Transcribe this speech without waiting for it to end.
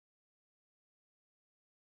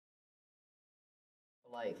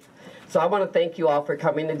Life. So I want to thank you all for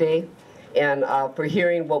coming today and for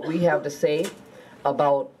hearing what we have to say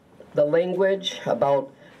about the language,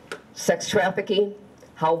 about sex trafficking,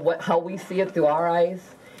 how we see it through our eyes.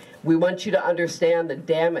 We want you to understand the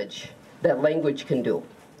damage that language can do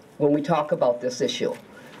when we talk about this issue.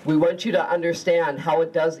 We want you to understand how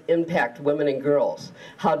it does impact women and girls,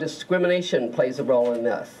 how discrimination plays a role in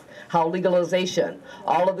this, how legalization,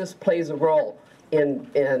 all of this plays a role in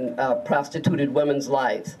prostituted women's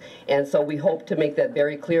lives. And so we hope to make that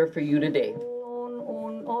very clear for you today.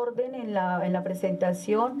 Un orden en la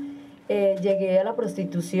presentación. Llegué a la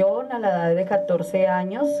prostitución a la edad de 14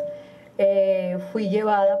 años. Fui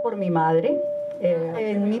llevada por mi madre.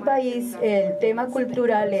 En mi país el tema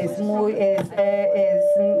cultural es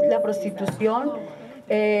la prostitución,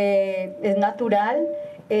 es natural.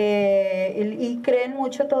 Y creen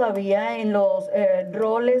mucho todavía en los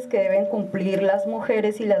roles que deben cumplir las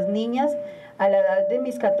mujeres y las niñas. A la edad de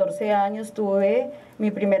mis 14 años tuve mi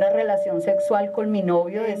primera relación sexual con mi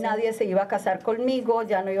novio. Nadie se iba a casar conmigo,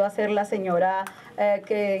 ya no iba a ser la señora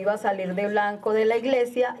que iba a salir de blanco de la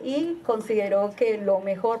iglesia, y consideró que lo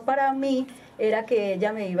mejor para mí era que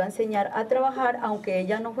ella me iba a enseñar a trabajar, aunque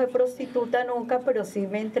ella no fue prostituta nunca, pero sí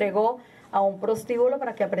me entregó a un prostíbulo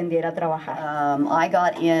para que aprendiera a trabajar. I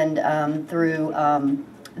got in through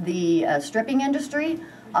the stripping industry.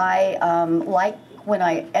 I like when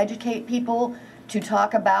I educate people to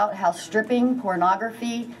talk about how stripping,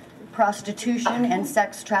 pornography, prostitution, and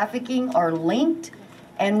sex trafficking are linked.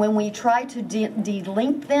 And when we try to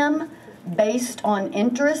de-link them based on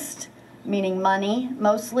interest, meaning money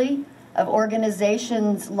mostly, of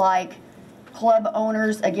organizations like Club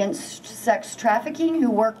Owners Against Sex Trafficking,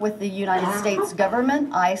 who work with the United States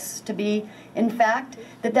government, ICE to be in fact,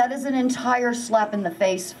 that is an entire slap in the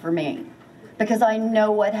face for me, because I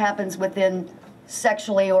know what happens within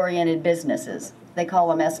sexually oriented businesses. They call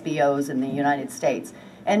them SBOs in the United States.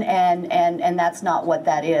 And that's not what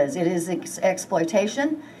that is. It is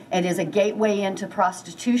exploitation. It is a gateway into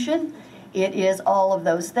prostitution. It is all of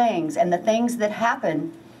those things. And the things that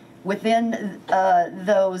happen within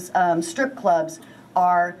those strip clubs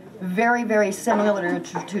are very, very similar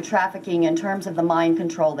to trafficking in terms of the mind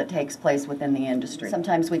control that takes place within the industry.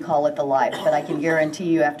 Sometimes we call it the life, but I can guarantee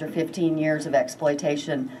you after 15 years of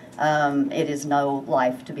exploitation, it is no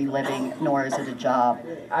life to be living, nor is it a job.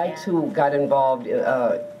 I too got involved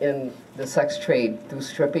in the sex trade through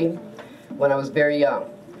stripping when I was very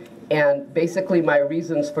young. And basically my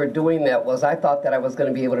reasons for doing that was I thought that I was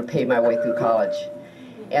going to be able to pay my way through college.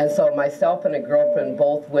 And so myself and a girlfriend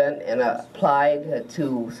both went and applied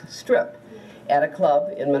to strip at a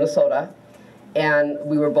club in Minnesota, and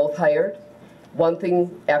we were both hired. One thing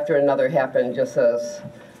after another happened, just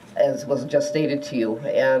as was just stated to you,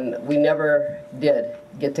 and we never did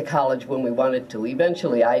get to college when we wanted to.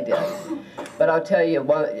 Eventually I did. But I'll tell you,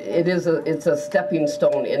 it's a stepping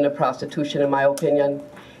stone into prostitution in my opinion.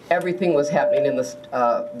 Everything was happening in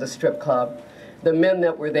the strip club. The men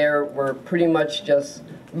that were there were pretty much just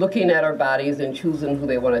looking at our bodies and choosing who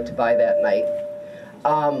they wanted to buy that night.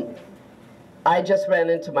 I just ran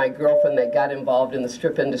into my girlfriend that got involved in the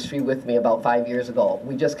strip industry with me about 5 years ago.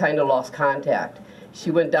 We just kind of lost contact. She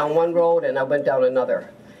went down one road and I went down another.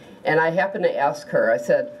 And I happened to ask her, I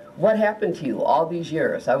said, what happened to you all these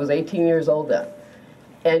years? I was 18 years old then.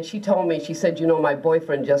 And she told me, she said, you know, my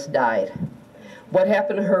boyfriend just died. What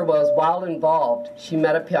happened to her was, while involved, she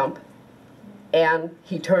met a pimp, and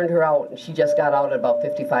he turned her out, and she just got out at about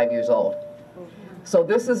 55 years old. So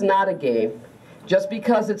this is not a game. Just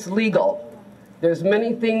because it's legal, there's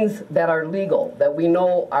many things that are legal that we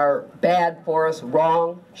know are bad for us,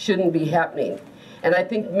 wrong, shouldn't be happening. And I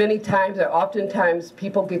think many times, or oftentimes,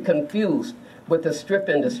 people get confused with the strip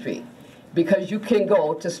industry, because you can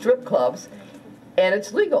go to strip clubs and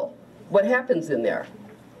it's legal what happens in there.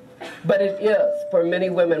 But it is for many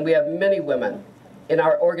women. We have many women in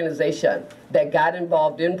our organization that got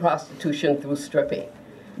involved in prostitution through stripping.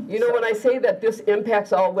 You know, when I say that this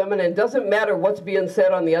impacts all women, and it doesn't matter what's being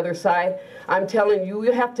said on the other side, I'm telling you,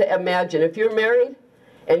 you have to imagine, if you're married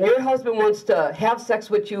and your husband wants to have sex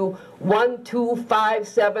with you 1, 2, 5,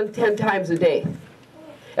 7, 10 times a day,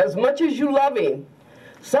 as much as you love him,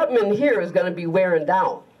 something in here is going to be wearing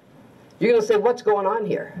down. You're going to say, what's going on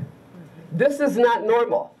here? This is not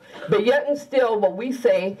normal. But yet and still, what we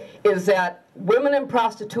say is that women in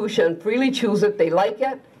prostitution freely choose it, they like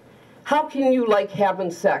it. How can you like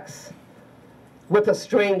having sex with a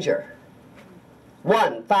stranger?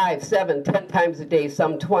 1, 5, 7, 10 times a day,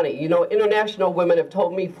 some 20. You know, international women have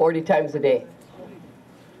told me 40 times a day.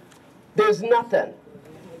 There's nothing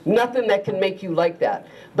Nothing that can make you like that.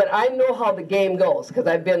 But I know how the game goes, because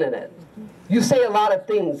I've been in it. You say a lot of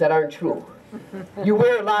things that aren't true. You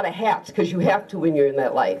wear a lot of hats, because you have to when you're in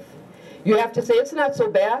that life. You have to say, it's not so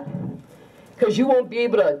bad, because you won't be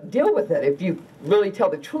able to deal with it if you really tell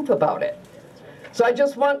the truth about it. So I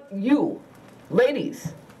just want you,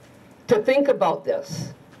 ladies, to think about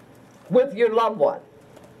this with your loved one,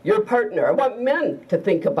 your partner. I want men to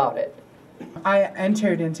think about it. I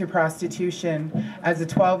entered into prostitution as a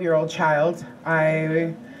 12-year-old child.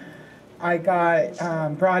 I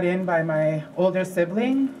got brought in by my older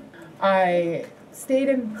sibling. I stayed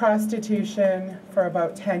in prostitution for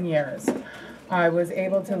about 10 years. I was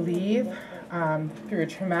able to leave through a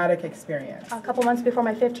traumatic experience. A couple months before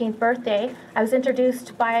my 15th birthday, I was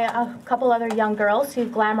introduced by a couple other young girls who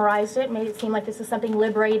glamorized it, made it seem like this is something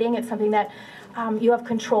liberating, it's something that you have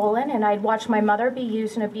control in, and I'd watched my mother be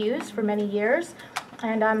used and abused for many years.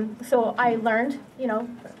 And so I learned, you know,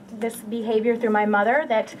 this behavior through my mother,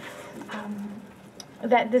 that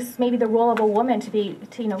that this may be the role of a woman to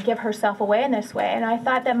you know, give herself away in this way. And I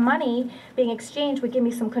thought that money being exchanged would give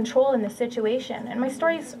me some control in this situation. And my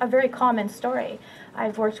story is a very common story.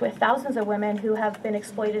 I've worked with thousands of women who have been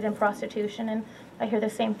exploited in prostitution, and I hear the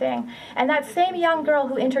same thing. And that same young girl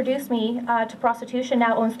who introduced me to prostitution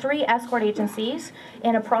now owns 3 escort agencies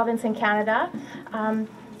in a province in Canada.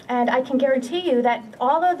 And I can guarantee you that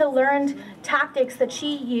all of the learned tactics that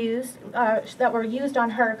she used, that were used on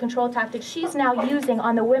her, control tactics, she's now using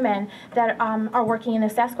on the women that are working in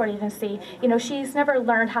this escort agency. You know, she's never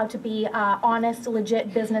learned how to be honest,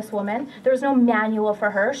 legit businesswoman. There was no manual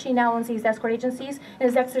for her. She now owns these escort agencies and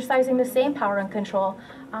is exercising the same power and control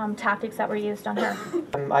tactics that were used on her.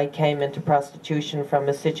 I came into prostitution from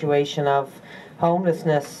a situation of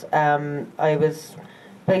homelessness. I was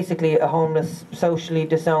basically a homeless, socially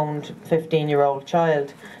disowned 15-year-old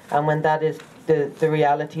child, and when that is the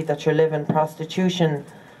reality that you're living, prostitution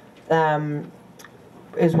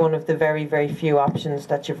is one of the very, very few options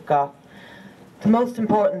that you've got. The most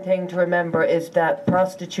important thing to remember is that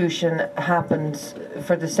prostitution happens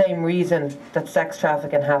for the same reason that sex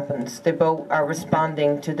trafficking happens. They both are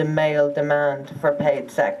responding to the male demand for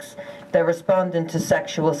paid sex. They're responding to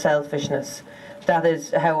sexual selfishness. That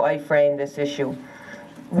is how I frame this issue.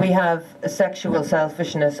 We have a sexual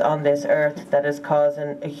selfishness on this earth that is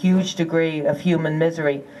causing a huge degree of human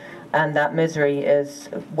misery, and that misery is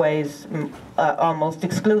weighs almost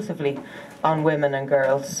exclusively on women and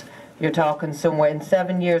girls. You're talking somewhere in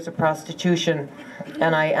 7 years of prostitution,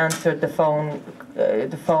 and I answered the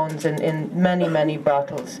phones in many, many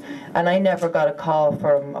brothels, and I never got a call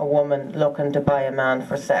from a woman looking to buy a man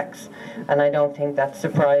for sex, and I don't think that's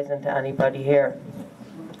surprising to anybody here.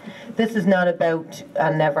 This is not about,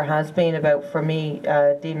 and never has been about, for me,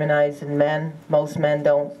 demonising men. Most men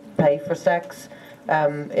don't pay for sex.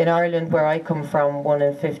 In Ireland, where I come from, 1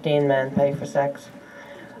 in 15 men pay for sex.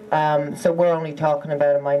 So we're only talking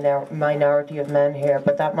about a minority of men here,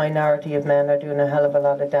 but that minority of men are doing a hell of a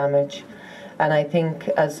lot of damage. And I think,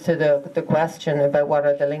 as to the question about what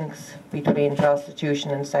are the links between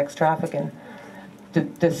prostitution and sex trafficking,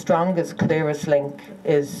 the strongest, clearest link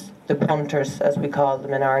is the punters, as we call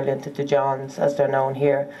them in Ireland, the Johns, as they're known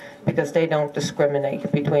here, because they don't discriminate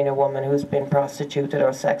between a woman who's been prostituted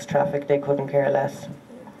or sex trafficked. They couldn't care less.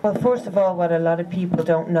 Well, first of all, what a lot of people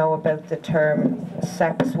don't know about the term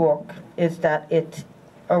sex work is that it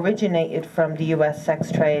originated from the US sex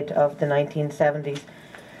trade of the 1970s,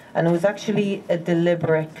 and it was actually a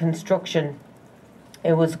deliberate construction.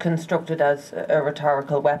 It was constructed as a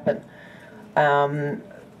rhetorical weapon.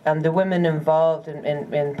 And the women involved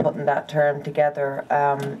in putting that term together,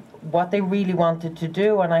 what they really wanted to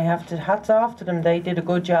do, and I have to hats off to them, they did a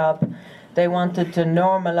good job. They wanted to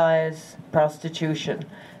normalise prostitution,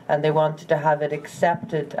 and they wanted to have it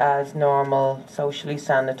accepted as normal, socially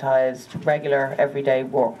sanitised, regular, everyday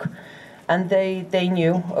work. And they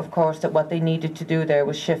knew, of course, that what they needed to do there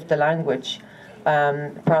was shift the language.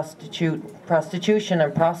 Prostitution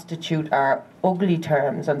and prostitute are ugly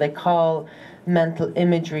terms, and they call mental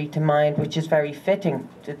imagery to mind, which is very fitting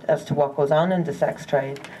as to what goes on in the sex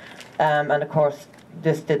trade. And of course,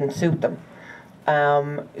 this didn't suit them.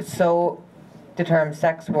 So the term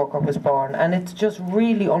sex worker was born, and it's just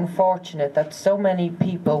really unfortunate that so many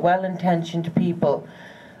people, well-intentioned people,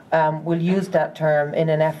 will use that term in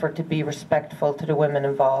an effort to be respectful to the women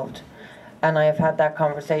involved. And I have had that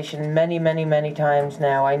conversation many, many, many times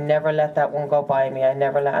now. I never let that one go by me. I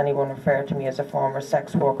never let anyone refer to me as a former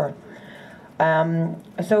sex worker.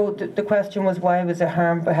 So the question was, how is it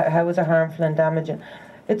harmful and damaging?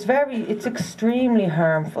 It's extremely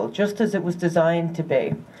harmful, just as it was designed to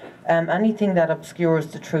be. Anything that obscures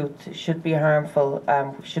the truth should be harmful,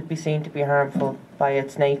 should be seen to be harmful by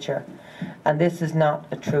its nature. And this is not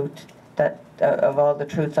a truth that, of all the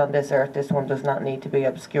truths on this earth, this one does not need to be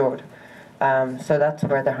obscured. So that's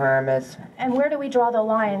where the harm is. And where do we draw the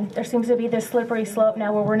line? There seems to be this slippery slope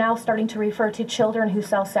now where we're now starting to refer to children who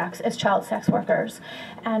sell sex as child sex workers.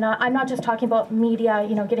 And I'm not just talking about media,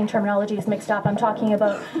 getting terminologies mixed up. I'm talking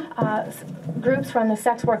about groups from the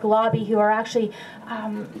sex work lobby who are actually,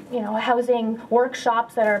 housing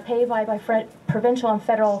workshops that are paid by provincial and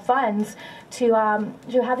federal funds to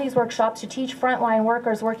have these workshops to teach frontline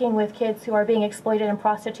workers working with kids who are being exploited in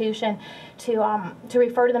prostitution to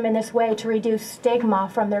refer to them in this way to reduce stigma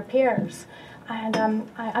from their peers. And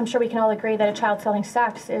I'm sure we can all agree that a child selling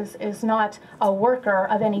sex is not a worker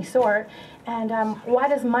of any sort. And why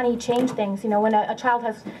does money change things? When a child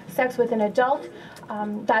has sex with an adult,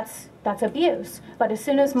 that's abuse. But as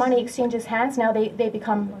soon as money exchanges hands, now they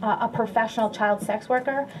become a professional child sex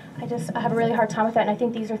worker. I have a really hard time with that, and I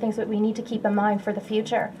think these are things that we need to keep in mind for the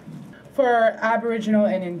future. For Aboriginal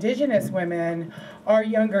and Indigenous women, our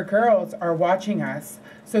younger girls are watching us.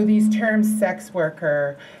 So these terms, sex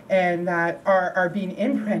worker, and that are being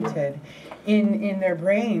imprinted in their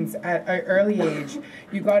brains at an early age.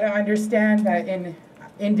 You got to understand that in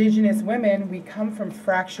Indigenous women, we come from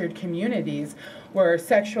fractured communities where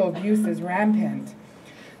sexual abuse is rampant.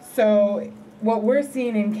 So what we're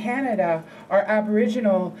seeing in Canada are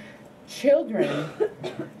Aboriginal children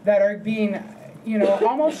that are being,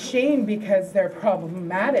 almost shamed because they're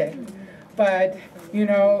problematic. But,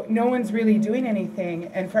 no one's really doing anything.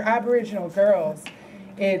 And for Aboriginal girls,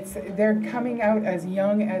 they're coming out as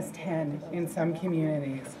young as 10 in some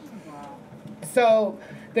communities. So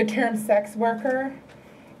the term sex worker,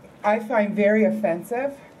 I find very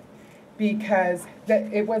offensive because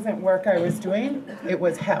it wasn't work I was doing, it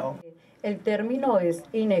was hell. El término es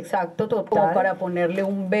inexacto total para ponerle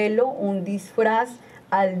un velo, un disfraz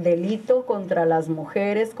al delito contra las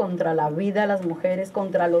mujeres, contra la vida de las mujeres,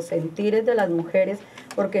 contra los sentires de las mujeres,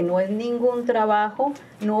 porque no es ningún trabajo,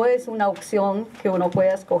 no es una opción que uno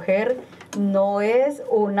pueda escoger, no es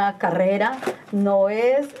una carrera, no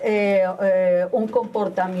es un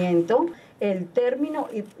comportamiento. El término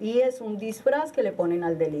y es un disfraz que le ponen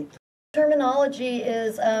al delito. Terminology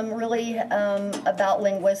is really about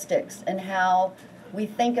linguistics and how we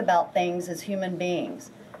think about things as human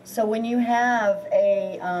beings. So when you have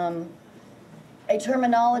a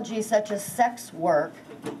terminology such as sex work,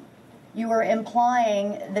 you are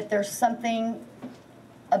implying that there's something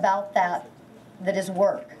about that is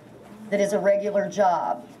work, that is a regular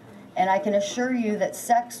job. And I can assure you that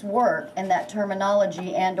sex work and that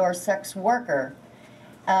terminology and or sex worker,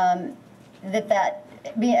 as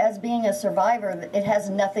being a survivor, it has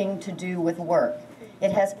nothing to do with work.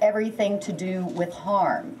 It has everything to do with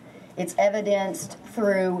harm. It's evidenced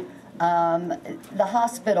through the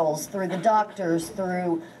hospitals, through the doctors,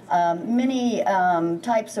 through many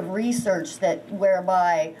types of research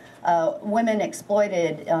whereby women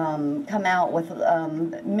exploited come out with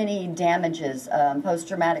many damages.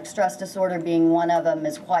 Post-traumatic stress disorder being one of them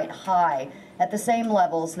is quite high, at the same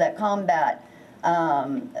levels that combat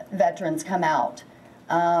veterans come out.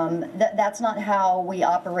 That's not how we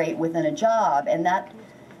operate within a job,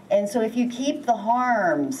 and so if you keep the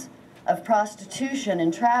harms of prostitution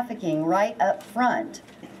and trafficking right up front,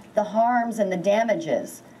 the harms and the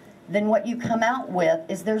damages, then what you come out with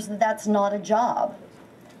is that's not a job.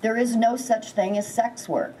 There is no such thing as sex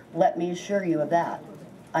work. Let me assure you of that.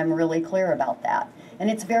 I'm really clear about that. And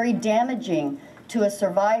it's very damaging to a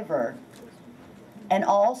survivor and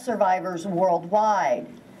all survivors worldwide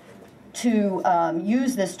to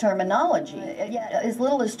use this terminology. As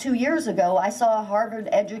little as 2 years ago, I saw a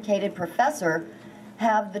Harvard-educated professor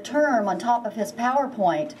have the term on top of his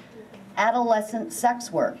PowerPoint, adolescent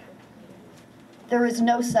sex work. There is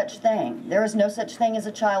no such thing. There is no such thing as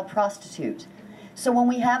a child prostitute. So when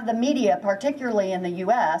we have the media, particularly in the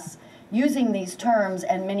U.S., using these terms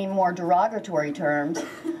and many more derogatory terms,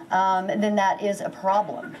 then that is a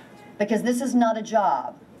problem. Because this is not a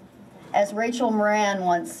job. As Rachel Moran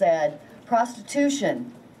once said,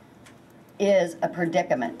 prostitution is a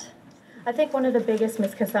predicament. I think one of the biggest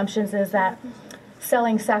misconceptions is that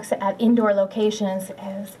selling sex at indoor locations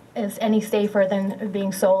is any safer than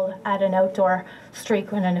being sold at an outdoor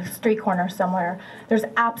in a street corner somewhere. There's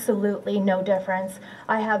absolutely no difference.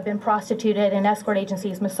 I have been prostituted in escort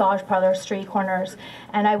agencies, massage parlors, street corners,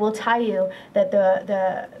 and I will tell you that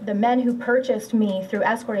the men who purchased me through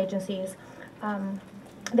escort agencies,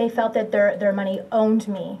 they felt that their money owned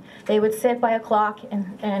me. They would sit by a clock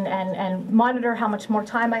and monitor how much more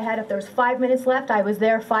time I had. If there was 5 minutes left, I was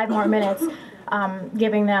there 5 more minutes.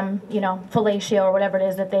 giving them, you know, fellatio or whatever it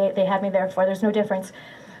is that they had me there for. There's no difference.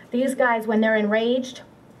 These guys, when they're enraged,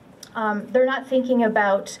 they're not thinking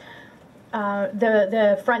about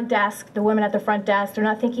the front desk, the women at the front desk. They're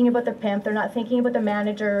not thinking about the pimp. They're not thinking about the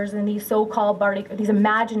managers and these so-called these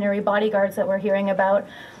imaginary bodyguards that we're hearing about.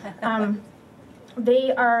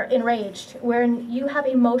 They are enraged. When you have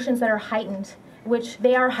emotions that are heightened, which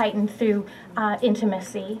they are heightened through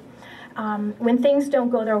intimacy, when things don't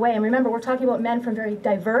go their way, and remember, we're talking about men from very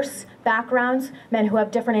diverse backgrounds, men who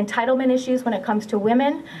have different entitlement issues when it comes to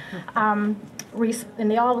women, and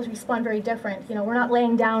they all respond very different. You know, we're not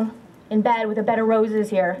laying down in bed with a bed of roses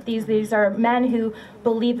here. These are men who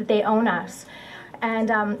believe that they own us.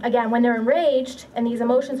 And again, when they're enraged and these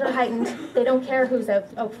emotions are heightened, they don't care who's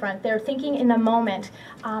out front. They're thinking in the moment.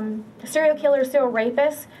 Serial killers, serial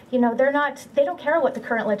rapists, you know, they don't care what the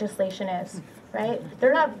current legislation is, right?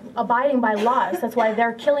 They're not abiding by laws. That's why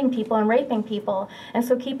they're killing people and raping people. And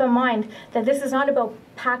so keep in mind that this is not about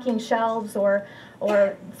packing shelves or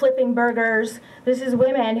flipping burgers. This is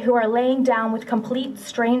women who are laying down with complete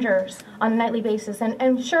strangers on a nightly basis.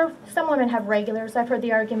 And sure, some women have regulars. I've heard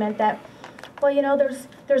the argument that, well, you know,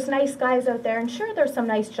 there's nice guys out there, and sure, there's some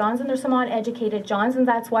nice Johns, and there's some uneducated Johns, and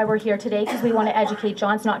that's why we're here today, because we want to educate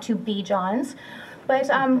Johns, not to be Johns. But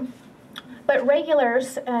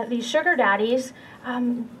regulars, these sugar daddies,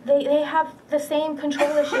 they have the same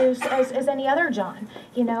control issues as any other John.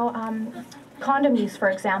 You know, condom use,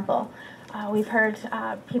 for example. We've heard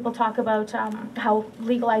people talk about how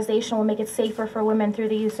legalization will make it safer for women through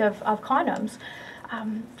the use of condoms.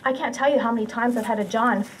 I can't tell you how many times I've had a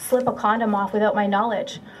John slip a condom off without my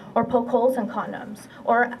knowledge, or poke holes in condoms,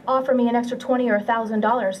 or offer me an extra $20 or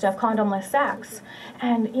 $1,000 to have condomless sex.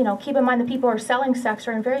 And, you know, keep in mind the people who are selling sex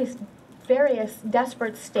are in various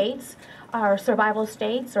desperate states, or survival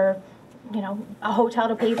states, or, you know, a hotel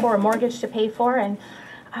to pay for, a mortgage to pay for, and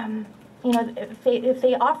you know, if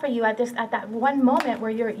they offer you at that one moment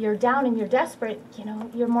where you're down and you're desperate, you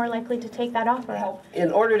know, you're more likely to take that offer.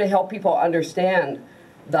 In order to help people understand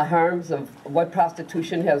the harms of what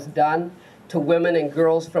prostitution has done to women and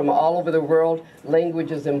girls from all over the world,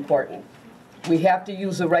 language is important. We have to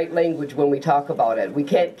use the right language when we talk about it. We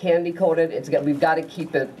can't candy coat it. We've got to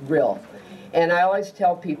keep it real. And I always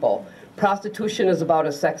tell people, prostitution is about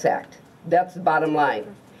a sex act. That's the bottom line.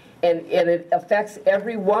 And it affects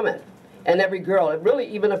every woman and every girl. It really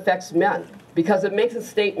even affects men, because it makes a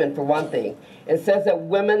statement, for one thing. It says that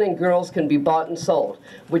women and girls can be bought and sold,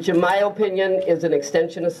 which in my opinion is an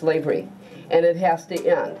extension of slavery, and it has to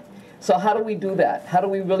end. So how do we do that? How do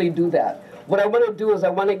we really do that? What I want to do is I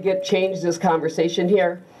want to change this conversation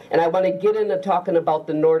here, and I want to get into talking about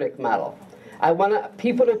the Nordic model. I want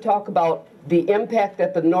people to talk about the impact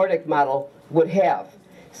that the Nordic model would have.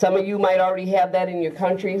 Some of you might already have that in your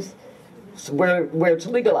countries, where it's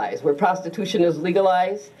legalized, where prostitution is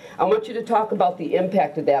legalized. I want you to talk about the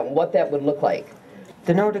impact of that and what that would look like.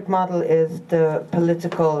 The Nordic model is the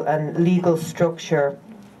political and legal structure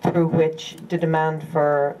through which the demand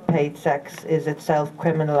for paid sex is itself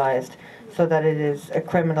criminalized, so that it is a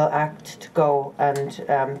criminal act to go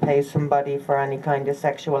and pay somebody for any kind of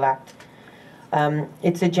sexual act.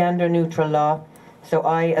 It's a gender-neutral law. So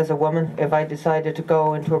I, as a woman, if I decided to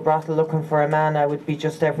go into a brothel looking for a man, I would be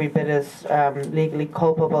just every bit as legally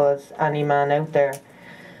culpable as any man out there.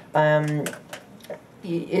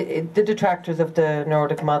 The detractors of the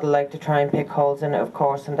Nordic model like to try and pick holes in it, of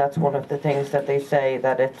course, and that's one of the things that they say,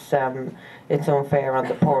 that it's unfair on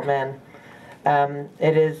the poor men.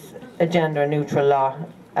 It is a gender-neutral law,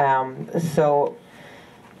 so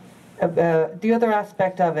the other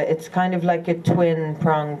aspect of it, it's kind of like a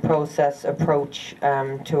twin-prong process approach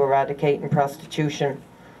to eradicating prostitution.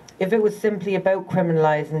 If it was simply about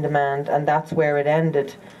criminalising demand and that's where it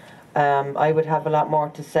ended, I would have a lot more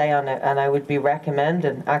to say on it, and I would be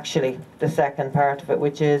recommending actually the second part of it,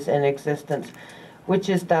 which is in existence, which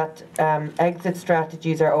is that exit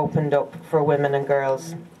strategies are opened up for women and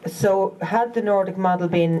girls. So had the Nordic model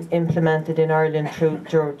been implemented in Ireland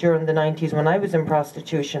during the 90s when I was in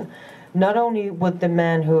prostitution, not only would the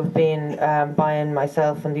men who have been buying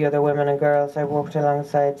myself and the other women and girls I worked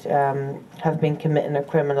alongside have been committing a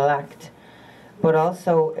criminal act, but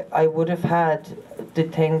also I would have had the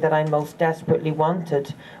thing that I most desperately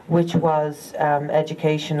wanted, which was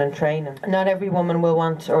education and training. Not every woman will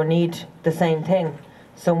want or need the same thing.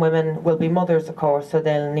 Some women will be mothers, of course, so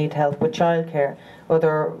they'll need help with childcare.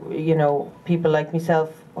 Other, you know, people like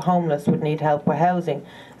myself, homeless, would need help with housing,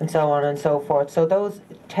 and so on and so forth. So those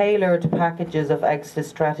tailored packages of exit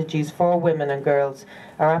strategies for women and girls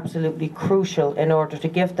are absolutely crucial in order to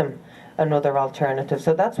give them another alternative.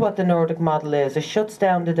 So that's what the Nordic model is. It shuts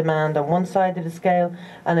down the demand on one side of the scale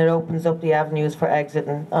and it opens up the avenues for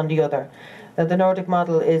exiting on the other. Now, the Nordic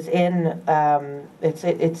model is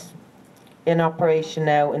it's in operation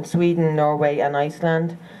now in Sweden, Norway and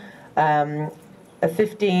Iceland. A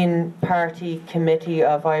 15-party committee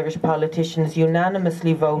of Irish politicians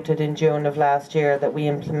unanimously voted in June of last year that we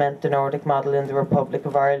implement the Nordic model in the Republic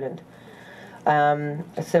of Ireland. A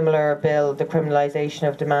similar bill, the criminalisation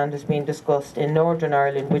of demand, is being discussed in Northern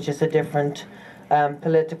Ireland, which is a different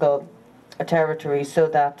political territory, so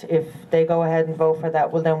that if they go ahead and vote for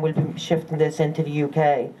that, well, then we'll be shifting this into the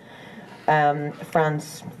UK.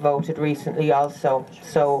 France voted recently also.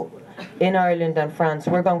 So in Ireland and France,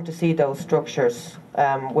 we're going to see those structures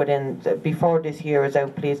before this year is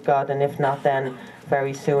out, please God, and if not, then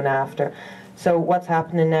very soon after. So what's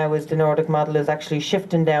happening now is the Nordic model is actually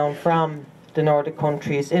shifting down from the Nordic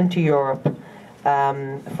countries into Europe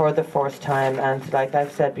for the first time. And like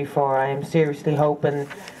I've said before, I am seriously hoping,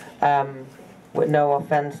 with no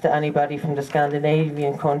offence to anybody from the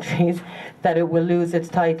Scandinavian countries, that it will lose its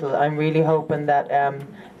title. I'm really hoping that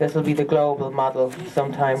this will be the global model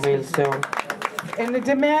sometime real soon. And the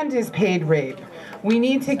demand is paid rape. We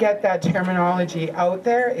need to get that terminology out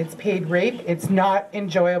there. It's paid rape. It's not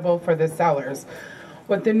enjoyable for the sellers.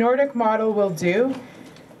 What the Nordic model will do,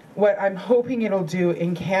 what I'm hoping it'll do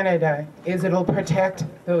in Canada, is it'll protect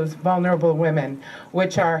those vulnerable women,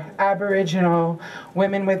 which are Aboriginal,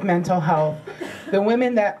 women with mental health, the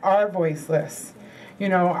women that are voiceless. You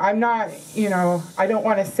know, I'm not, I don't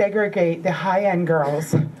want to segregate the high-end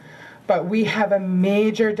girls, but we have a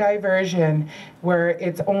major diversion where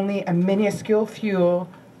it's only a minuscule few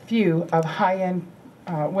of high-end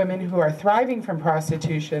women who are thriving from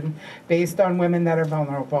prostitution based on women that are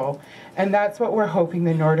vulnerable. And that's what we're hoping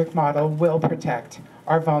the Nordic model will protect,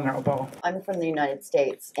 are vulnerable. I'm from the United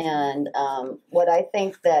States, and what I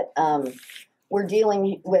think that we're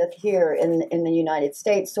dealing with here in the United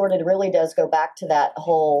States sort of really does go back to that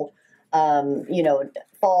whole,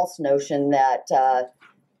 false notion that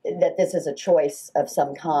that this is a choice of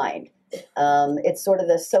some kind. It's sort of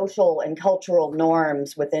the social and cultural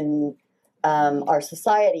norms within our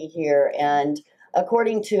society here, and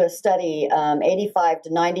according to a study, 85 to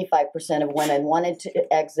 95% of women wanted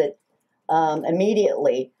to exit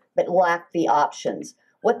immediately, but lacked the options.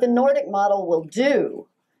 What the Nordic model will do,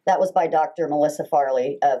 that was by Dr. Melissa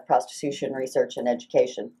Farley of Prostitution Research and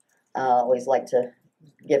Education. Always like to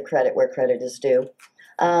give credit where credit is due.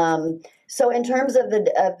 So in terms of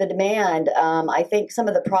the demand, I think some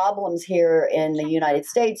of the problems here in the United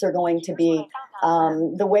States are going to be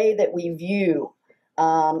the way that we view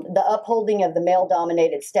the upholding of the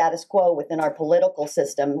male-dominated status quo within our political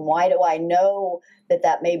system. Why do I know that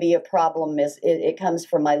that may be a problem? It comes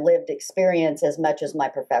from my lived experience as much as my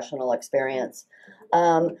professional experience.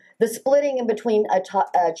 The splitting in between a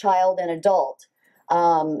child and adult.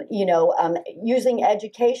 Using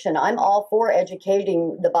education. I'm all for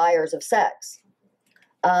educating the buyers of sex.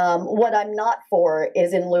 What I'm not for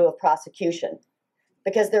is in lieu of prosecution,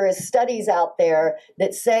 because there is studies out there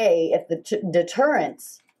that say if the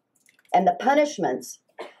deterrence and the punishments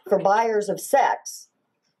for buyers of sex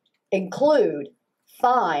include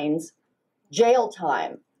fines, jail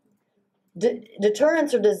time.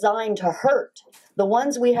 Deterrents are designed to hurt. The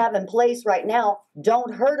ones we have in place right now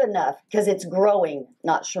don't hurt enough because it's growing,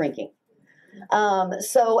 not shrinking.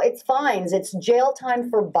 So it's fines, it's jail time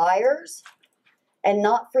for buyers and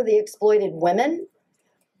not for the exploited women.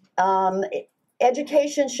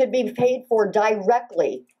 Education should be paid for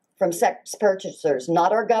directly from sex purchasers,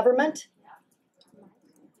 not our government,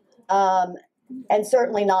 and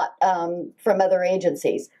certainly not from other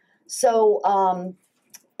agencies. So,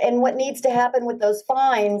 and what needs to happen with those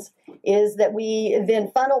fines is that we then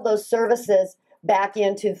funnel those services back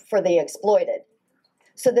into for the exploited,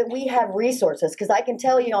 so that we have resources. Because I can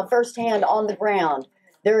tell you on firsthand, on the ground,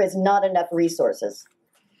 there is not enough resources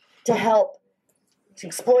to help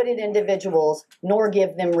exploited individuals, nor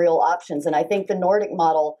give them real options. And I think the Nordic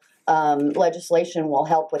model legislation will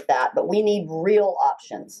help with that. But we need real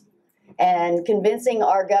options. And convincing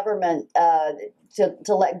our government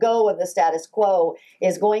to let go of the status quo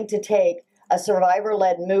is going to take a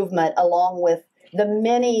survivor-led movement, along with the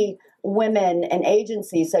many women and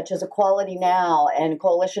agencies such as Equality Now and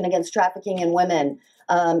Coalition Against Trafficking in Women,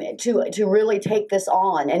 to really take this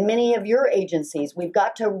on. And many of your agencies, we've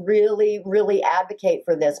got to really, really advocate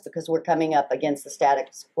for this, because we're coming up against the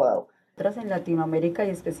status quo. En Latinoamérica y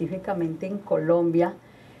específicamente en Colombia,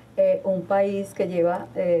 un país que lleva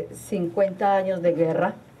 50 años de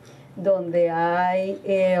guerra, donde hay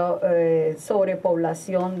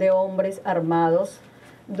sobrepoblación de hombres armados,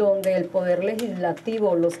 donde el poder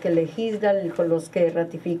legislativo, los que legislan, los que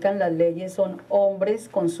ratifican las leyes son hombres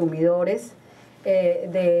consumidores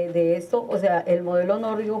de esto. O sea, el modelo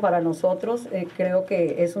nórdico para nosotros creo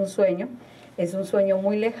que es un sueño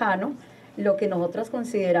muy lejano. Lo que nosotras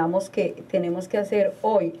consideramos que tenemos que hacer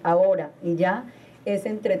hoy, ahora y ya, es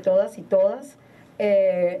entre todas y todas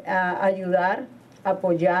ayudar,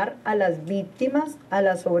 apoyar a las víctimas, a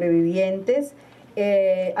las sobrevivientes,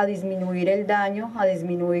 a disminuir el daño, a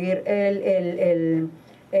disminuir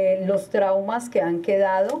los traumas que han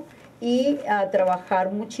quedado y a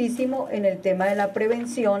trabajar muchísimo en el tema de la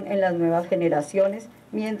prevención en las nuevas generaciones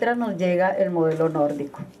mientras nos llega el modelo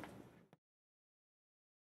nórdico.